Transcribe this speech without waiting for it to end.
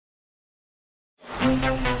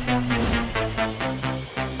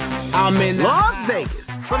I'm in Las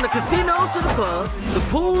Vegas. From the casinos to the clubs, the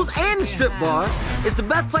pools, and the strip bars, it's the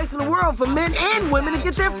best place in the world for men and women to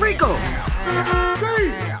get their freak on.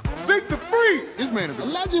 Seek the free! This man is a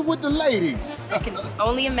legend with the ladies. I can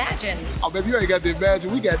only imagine. Oh, baby, you ain't got to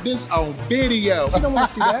imagine. We got this on video. You don't want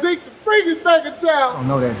to see that. Seek the Freak is back in town. I don't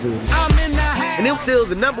know that dude. I'm in the house. And it's still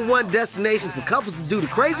the #1 destination for couples to do the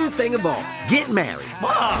craziest thing of all, get married.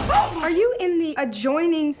 Mom! Are you in the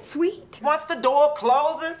adjoining suite? Once the door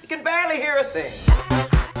closes, you can barely hear a thing.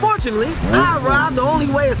 Fortunately, I arrived the only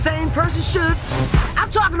way a sane person should.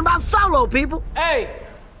 I'm talking about solo, people. Hey,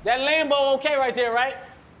 that Lambo okay right there, right?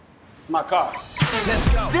 It's my car. Let's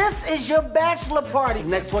go. This is your bachelor party.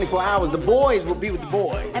 Next 24 hours, the boys will be with the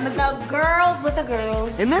boys. And the girls with the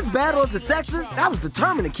girls. In this battle of the sexes, I was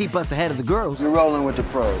determined to keep us ahead of the girls. You're rolling with the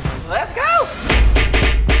pros. Let's go!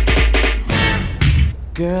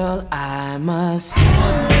 Girl, I must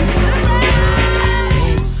warn you.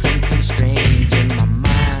 I sense something strange in my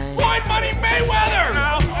mind. Floyd Money Mayweather!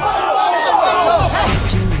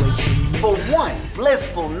 Situation. For one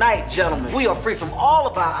blissful night, gentlemen, we are free from all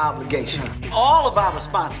of our obligations, all of our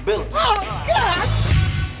responsibilities. Oh, God!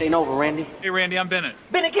 This ain't over, Randy. Hey, Randy, I'm Bennett.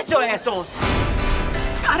 Bennett, get your ass on.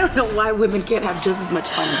 I don't know why women can't have just as much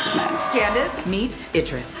fun as the men. Candace? Meet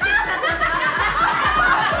Idris.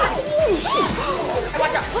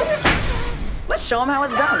 Let's show him how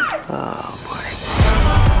it's done. Oh, boy.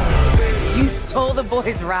 You stole the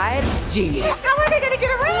boys' ride? Genius. How are they gonna get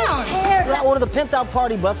around? I ordered a pimped out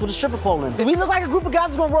party bus with a stripper pole in. Do we look like a group of guys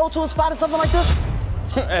who's gonna roll to a spot or something like this?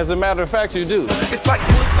 As a matter of fact, you do. It's like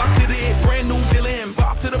Woodstock to the brand new villain.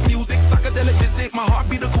 Bop to the music, psychedelic visit. My heart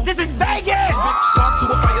beat a cool. This is Vegas! Spark to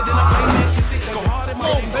a fire, then I flame that visit. Go hard in my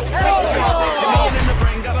name. In the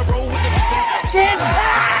brain, gotta roll with the vision. Kids!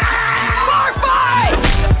 Bar fight!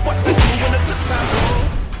 That's what they do when a good time roll.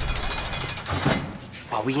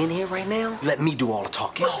 Are we in here right now? Let me do all the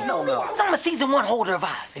talking. No. So I'm a season 1 holder of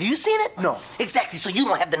eyes. Have you seen it? No. Exactly, so you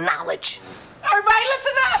don't have the knowledge. Everybody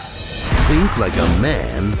listen up! Think like a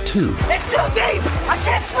man, too. It's too deep! I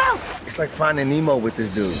can't swim! It's like finding Nemo with this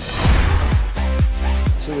dude.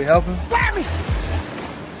 Should we help him? Grab me!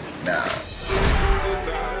 Nah.